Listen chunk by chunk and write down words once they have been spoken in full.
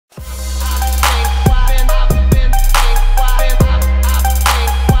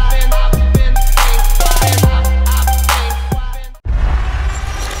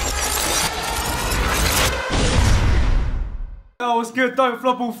with Don't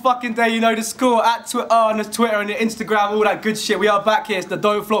Flop all fucking day. You know the score at Twitter, on the Twitter and the Instagram, all that good shit. We are back here. It's the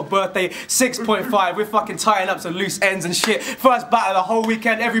Don't Flop birthday 6.5. We're fucking tying up some loose ends and shit. First battle of the whole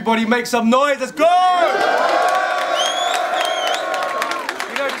weekend. Everybody make some noise. Let's go!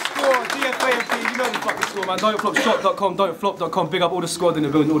 You know the score, DFAFD. You know the fucking score, man. Don'tFlopShop.com, Don'tFlop.com. Big up all the squad in the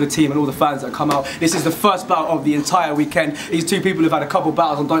building, all the team and all the fans that come out. This is the first battle of the entire weekend. These two people have had a couple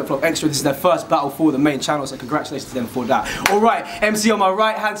battles on Don't Flop Extra. This is their first battle for the main channel, so congratulations to them for that. Alright, MC on my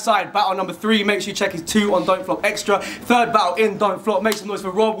right hand side, battle number 3. Make sure you check his 2 on Don't Flop Extra. Third battle in Don't Flop. Make some noise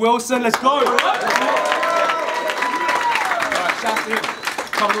for Rob Wilson. Let's go! Alright, shout out to him.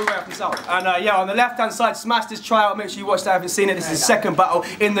 Coming all the way up himself. And yeah, on the left hand side, smash this tryout. Make sure you watch that if you haven't seen it. This is his second battle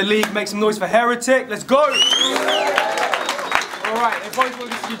in the league. Make some noise for Heretic. Let's go! Alright, if both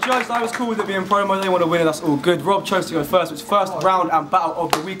of you judged, I was cool with it being promo. They want to win it, that's all good. Rob chose to go first, which is first round and battle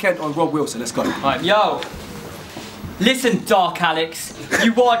of the weekend on Rob Wilson. Let's go. Alright, yo. Listen, Dark Alex,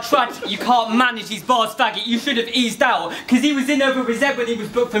 you are tragic, you can't manage these bars, faggot, you should have eased out. Cause he was in over his head when he was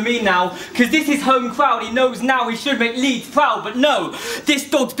booked for me now. Cause this is home crowd, he knows now he should make Leeds proud. But no, this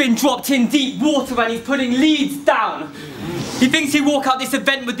dog's been dropped in deep water and he's putting Leeds down. He thinks he'll walk out this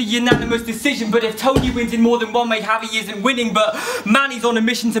event with the unanimous decision, but if Tony wins in more than one way, Harry isn't winning. But man, he's on a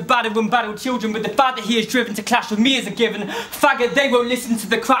mission to battle and battle children, with the fact that he is driven to clash with me as a given. Faggot, they won't listen to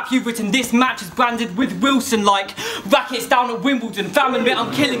the crap you've written. This match is branded with Wilson like rackets down at Wimbledon. Fam, admit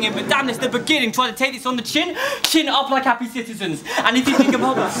I'm killing him, but damn, it's the beginning. Try to take this on the chin, chin up like happy citizens. And if you think of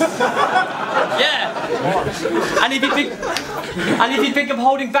yeah. And if you think of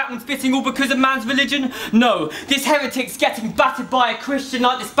holding back when spitting all because of man's religion, no, this heretic's getting battered by a Christian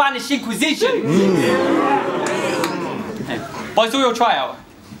like the Spanish Inquisition. But I saw your tryout,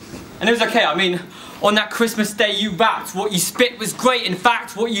 and it was okay. I mean, on that Christmas day you rapped, what you spit was great. In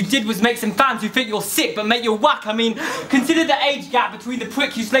fact, what you did was make some fans who think you're sick but make you whack. I mean, consider the age gap between the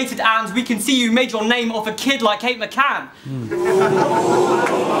prick you slated and we can see you made your name off a kid like Kate McCann.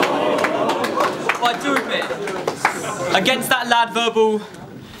 But I do admit, against that lad verbal,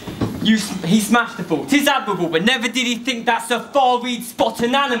 he smashed the ball. 'Tis admirable, but never did he think that Sir Fareed spot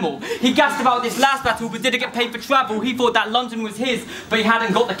an animal. He gassed about this last battle, but didn't get paid for travel. He thought that London was his, but he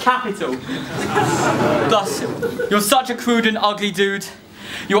hadn't got the capital. Thus, you're such a crude and ugly dude.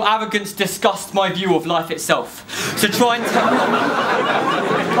 Your arrogance disgusts my view of life itself. So try and tell...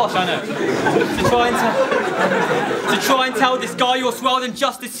 Gosh, I know. To try and tell this guy you're swell, then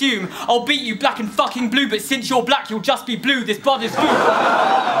just assume I'll beat you black and fucking blue, but since you're black, you'll just be blue. This brother's blue.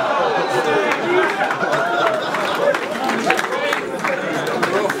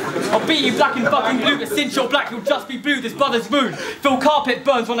 I'll beat you black and fucking blue, but since you're black, you'll just be blue. This brother's rude. Phil carpet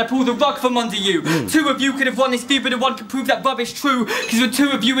burns when I pull the rug from under you. 2 of you could have won this feud, but the one could prove that rubbish true. Cause with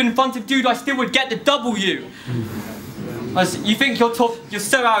 2 of you in front of dude, I still would get the W. You think you're top, you're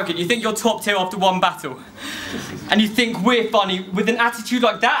so arrogant, you think you're top tier after one battle. And you think we're funny, with an attitude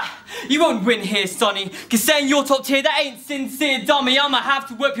like that, you won't win here, sonny. Cause saying you're top tier, that ain't sincere, dummy. I'ma have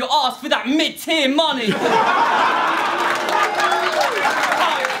to whip your ass for that mid-tier money.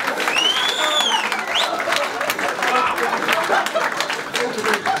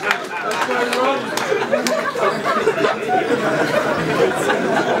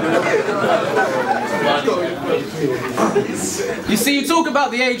 You see, you talk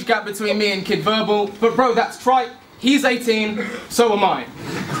about the age gap between me and Kid Verbal, but bro, that's trite. He's 18, so am I.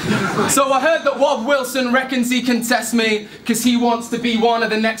 So I heard that Rob Wilson reckons he can test me, cause he wants to be one of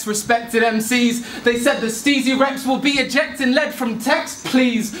the next respected MCs. They said the steezy reps will be ejecting lead from text.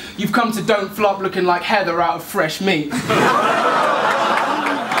 Please, you've come to Don't Flop looking like Heather out of fresh meat.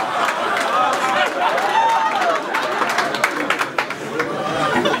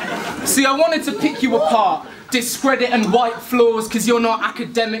 See, I wanted to pick you apart, discredit and wipe flaws, cause you're not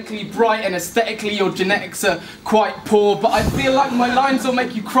academically bright and aesthetically your genetics are quite poor. But I feel like my lines will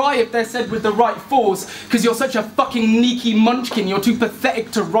make you cry if they're said with the right force, cause you're such a fucking sneaky munchkin, you're too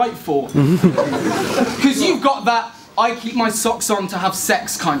pathetic to write for. Cause you've got that I keep my socks on to have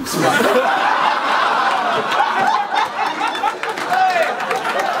sex kind of swag.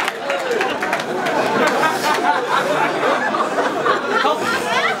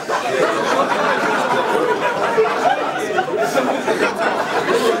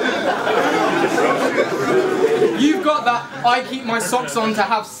 You've got that I keep my socks on to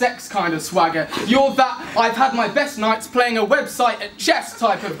have sex kind of swagger. You're that I've had my best nights playing a website at chess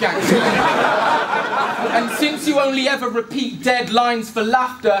type of gangster. And since you only ever repeat dead lines for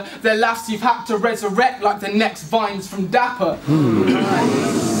laughter, they're laughs you've had to resurrect like the next vines from Dapper.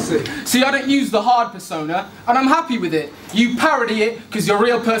 Sick. See, I don't use the hard persona, and I'm happy with it. You parody it, because your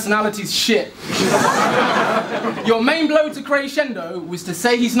real personality's shit. Your main blow to Crescendo was to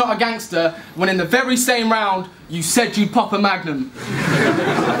say he's not a gangster, when in the very same round, you said you'd pop a Magnum.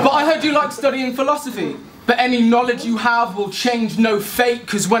 But I heard you like studying philosophy. But any knowledge you have will change no fate,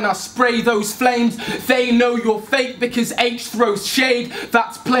 cause when I spray those flames, they know you're fake, because H throws shade,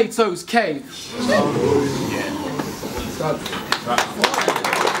 that's Plato's cave.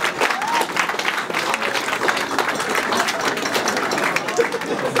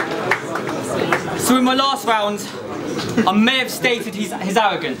 So in my last round, I may have stated his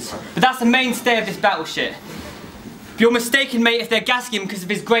arrogance, but that's the mainstay of this battle shit. You're mistaken, mate, if they're gassing him because of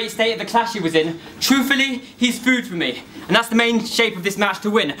his great state of the clash he was in. Truthfully, he's food for me. And that's the main shape of this match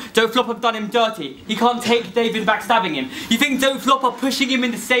to win. Don't Flop have done him dirty. He can't take David backstabbing him. You think Don't Flop are pushing him in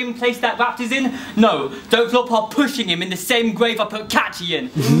the same place that Raptor's in? No, Don't Flop are pushing him in the same grave I put Catchy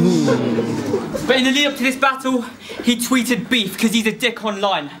in. But in the lead up to this battle, he tweeted beef because he's a dick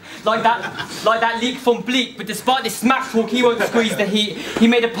online. Like that leak from Bleak, but despite this smack talk, he won't squeeze the heat. He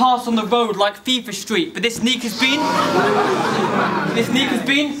made a pass on the road like FIFA Street, but this sneak has been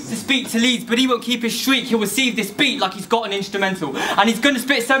to speak to Leeds, but he won't keep his shriek. He'll receive this beat like he's got an instrumental, and he's gonna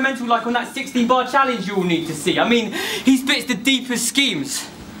spit so mental like on that 16-bar challenge you all need to see. I mean, he spits the deepest schemes.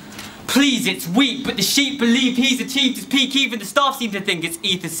 Please, it's weak, but the sheep believe he's achieved his peak. Even the staff seem to think it's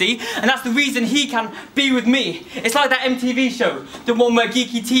ether, see? And that's the reason he can be with me. It's like that MTV show, the one where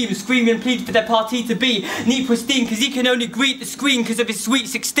geeky teams scream and plead for their party to be neat pristine, because he can only greet the screen because of his sweet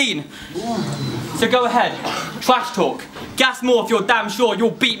 16. So go ahead, trash talk. Gas more if you're damn sure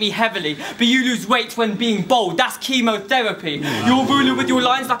you'll beat me heavily. But you lose weight when being bold, that's chemotherapy. You're ruler with your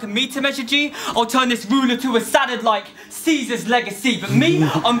lines like a meter measure, G. I'll turn this ruler to a salad like Caesar's legacy. But me,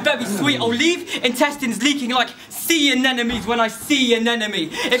 I'm very sweet. I'll leave intestines leaking like sea anemones when I see an enemy.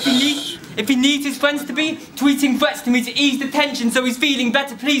 If he needs his friends to be tweeting threats to me to ease the tension so he's feeling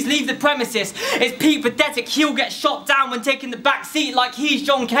better, please leave the premises. It's Pete pathetic, he'll get shot down when taking the back seat like he's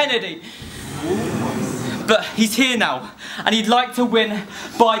John Kennedy. But he's here now, and he'd like to win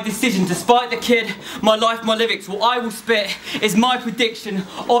by decision. Despite the kid, my life, my lyrics, what I will spit is my prediction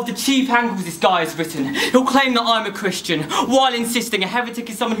of the chief angles this guy has written. He'll claim that I'm a Christian, while insisting a heretic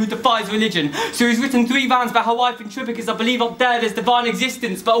is someone who defies religion. So he's written 3 rounds about how I think true because I believe up there there's divine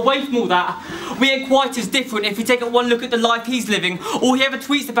existence. But away from all that, we ain't quite as different if we take one look at the life he's living. All he ever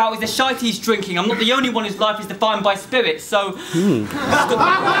tweets about is the shite he's drinking. I'm not the only one whose life is defined by spirits, so...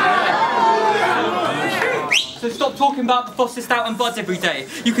 So stop talking about the Foster Stout and Buds every day.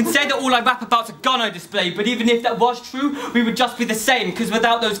 You can say that all I rap about's a gun I display, but even if that was true, we would just be the same, because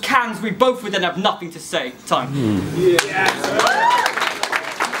without those cans, we both would then have nothing to say. Time.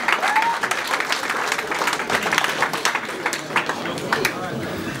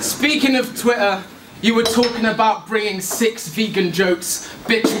 Speaking of Twitter, you were talking about bringing 6 vegan jokes.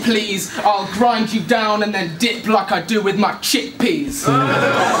 Bitch, please, I'll grind you down and then dip like I do with my chickpeas.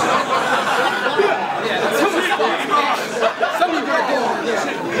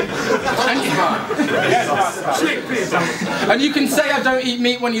 And you can say I don't eat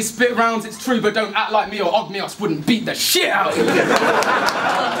meat when you spit rounds, it's true, but don't act like me or Ogmios wouldn't beat the shit out of you.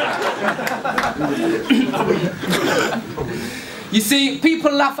 You see,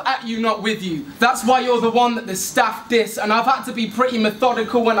 people laugh at you, not with you. That's why you're the one that the staff diss, and I've had to be pretty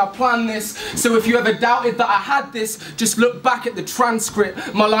methodical when I plan this, so if you ever doubted that I had this, just look back at the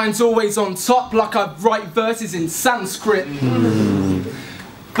transcript. My line's always on top, like I write verses in Sanskrit.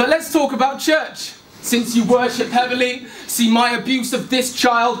 But let's talk about church. Since you worship heavily, see my abuse of this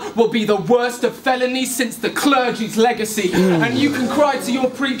child will be the worst of felonies since the clergy's legacy. And you can cry to your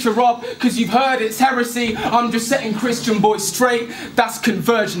preacher, Rob, because you've heard it's heresy. I'm just setting Christian boys straight. That's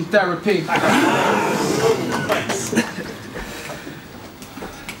conversion therapy.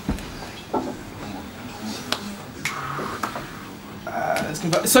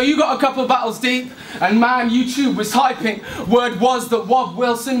 So you got a couple battles deep, and man, YouTube was hyping. Word was that Wob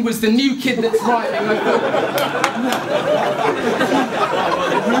Wilson was the new kid that's writing.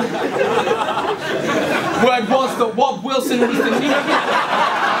 Word was that Wob Wilson was the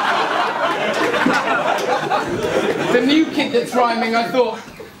new kid that's rhyming. I thought,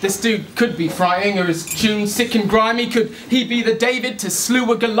 this dude could be frightening, or his tune sick and grimy. Could he be the David to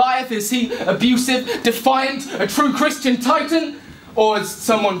slew a Goliath? Is he abusive, defiant, a true Christian titan? Or has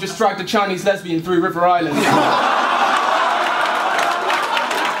someone just dragged a Chinese lesbian through River Island?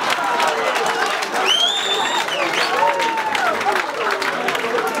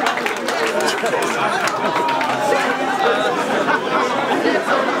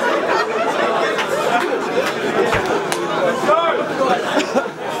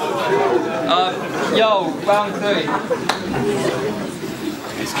 Round 3.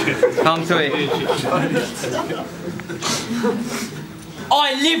 Round 3.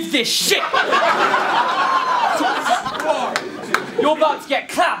 I live this shit! You're about to get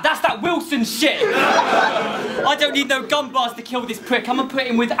clapped, that's that Wilson shit! I don't need no gun bars to kill this prick, I'm gonna put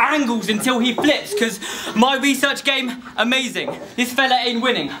him with angles until he flips, cause my research game, amazing. This fella ain't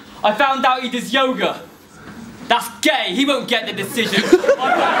winning. I found out he does yoga. That's gay, he won't get the decision.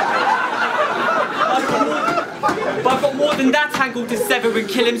 But I've got more than that angle to sever and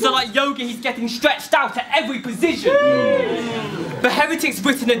kill him, so like yoga he's getting stretched out at every position. But Heretic's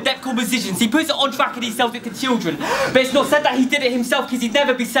written a deck called Positions. He puts it on track and he sells it to children. But it's not said that he did it himself because he'd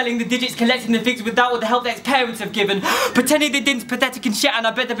never be selling the digits, collecting the figures without all the help that his parents have given. Pretending they didn't, pathetic and shit, and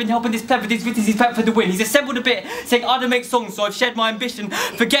I bet they've been helping this pleb with his writings, he's prepped for the win. He's assembled a bit, saying I don't make songs, so I've shared my ambition,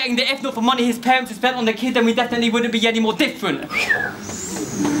 forgetting that if not for money his parents had spent on their kid, then we definitely wouldn't be any more different.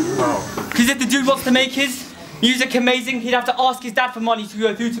 Because if the dude wants to make his music amazing, he'd have to ask his dad for money to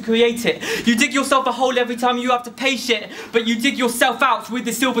go through to create it. You dig yourself a hole every time you have to pay shit, but you dig yourself out with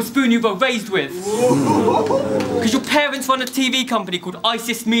the silver spoon you were raised with. Because your parents run a TV company called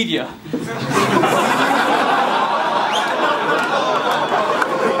ISIS Media.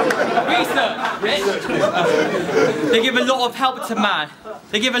 Research, bitch. They give a lot of help to man.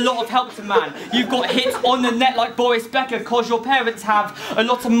 They give a lot of help to man. You've got hits on the net like Boris Becker because your parents have a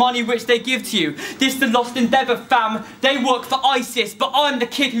lot of money which they give to you. This the Lost Endeavour fam. They work for ISIS, but I'm the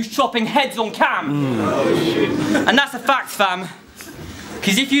kid who's chopping heads on cam. And that's a fact, fam.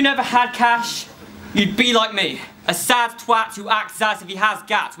 Because if you never had cash, you'd be like me. A sad twat who acts as if he has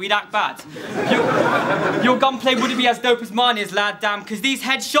gats. We'd act bad. Your gunplay wouldn't be as dope as mine is, lad, damn, because these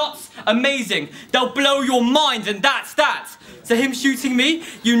headshots, amazing. They'll blow your mind, and that's that. So him shooting me,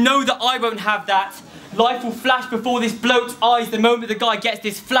 you know that I won't have that. Life will flash before this bloke's eyes the moment the guy gets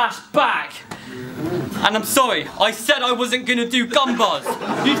this flash back. And I'm sorry, I said I wasn't gonna do gun bars.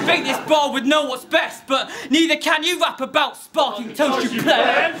 You'd think this bar would know what's best, but neither can you rap about sparking toast, you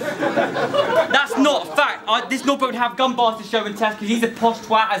player. That's not a fact. This knob won't have gun bars to show and test because he's a posh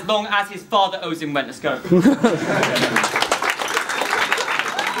twat as long as his father owes him rent. Let's go.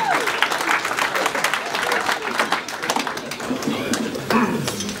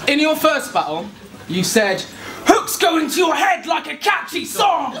 In your first battle, you said, hooks go into your head like a catchy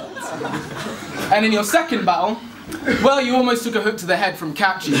song! And in your second battle, well, you almost took a hook to the head from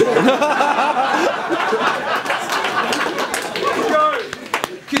catchy.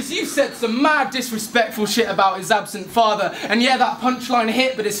 Because you said some mad disrespectful shit about his absent father, and yeah, that punchline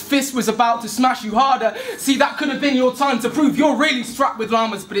hit, but his fist was about to smash you harder. See, that could have been your time to prove you're really strapped with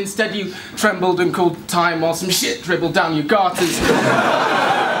llamas, but instead you trembled and called time while some shit dribbled down your garters.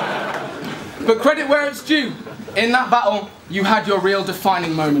 But credit where it's due. In that battle, you had your real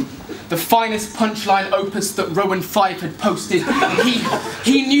defining moment. The finest punchline opus that Rowan 5 had posted.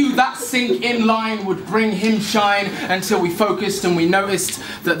 He knew that sync in line would bring him shine until we focused and we noticed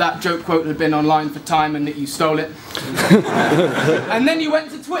that that joke quote had been online for time and that you stole it. And then you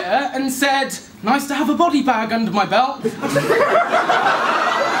went to Twitter and said, nice to have a body bag under my belt.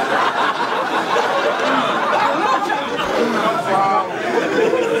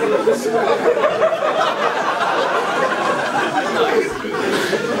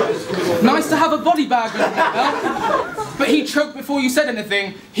 Nice to have a body bag under my belt. But he choked before you said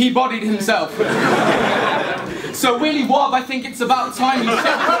anything. He bodied himself. So really, Wob, I think it's about time you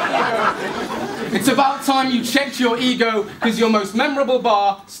checked your ego. It's about time you checked your ego, because your most memorable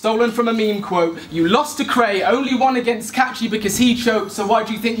bar, stolen from a meme quote, you lost to Cray, only won against Catchy because he choked, so why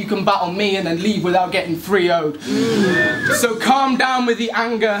do you think you can battle me and then leave without getting 3-0'd? So calm down with the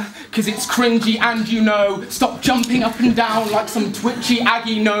anger, because it's cringy and you know, stop jumping up and down like some twitchy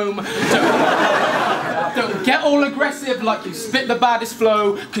Aggie gnome. Don't get all aggressive like you spit the baddest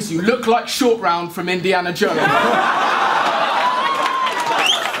flow, because you look like Short Round from Indiana Jones.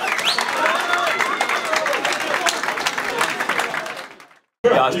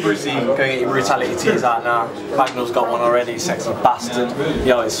 Yo, it's Brucey, go get your brutality teas out now. Magnell's got one already, sexy bastard.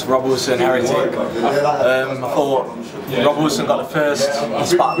 Yo, it's Rob Wilson, Heretic. I thought Rob Wilson got the first, he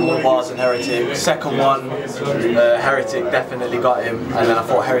spat more bars than Heretic. Second one, Heretic definitely got him. And then I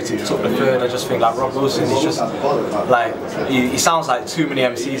thought Heretic took the third. I just think like Rob Wilson, he's just like, he sounds like too many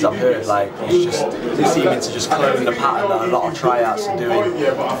MCs I've heard. Like, he's just seeming to just clone the pattern that a lot of tryouts are doing.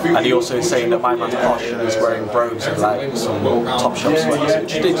 And he also is saying that my man's posh and he's wearing brogues and like some top shop sweats.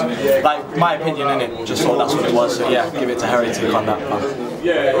 Which did, like, my opinion in it, just thought that's what it was, so yeah, give it to Heretic on that, man.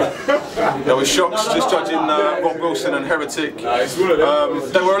 There was shocks just judging Rob Wilson and Heretic.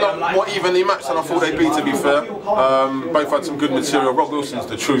 They were a lot more evenly matched than I thought they'd be, to be fair. Both had some good material. Rob Wilson's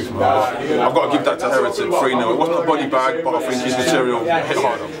the truth, man. I've got to give that to Heretic 3-0. It wasn't a body bag, but I think his material hit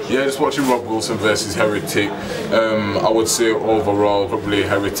harder. Yeah, just watching Rob Wilson versus Heretic, I would say overall probably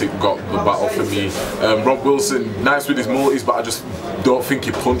Heretic got the battle for me. Rob Wilson, nice with his multis, but I just don't think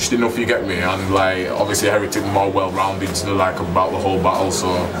he punched enough, you get me? And like, obviously Heretic more well-rounded to like about the whole battle, so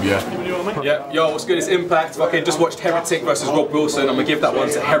yeah. Yeah, yo, what's good? It's Impact. Okay, just watched Heretic versus Rob Wilson. I'm gonna give that one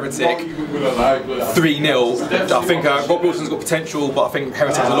to Heretic 3-0. I think Rob Wilson's got potential, but I think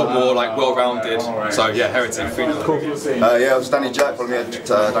Heretic's a lot more like well-rounded. So yeah, Heretic 3-0. Cool. Yeah, it was Danny Jack. Follow me at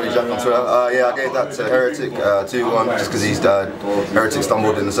Danny Jack on Twitter. Yeah, I gave that to Heretic 2-1 just because Heretic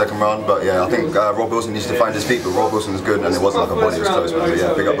stumbled in the second round. But yeah, I think Rob Wilson needs to find his feet. But Rob Wilson is good, and it wasn't like a body, it was close. But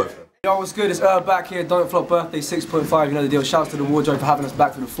yeah, big up both. Yo, what's good? It's back here, Don't Flop birthday 6.5, you know the deal. Shouts to the Wardrobe for having us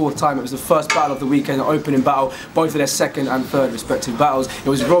back for the 4th time. It was the first battle of the weekend, the opening battle, both of their 2nd and 3rd respective battles. It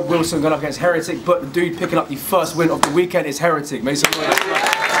was Rob Wilson going up against Heretic, but the dude picking up the first win of the weekend is Heretic. Make some noise.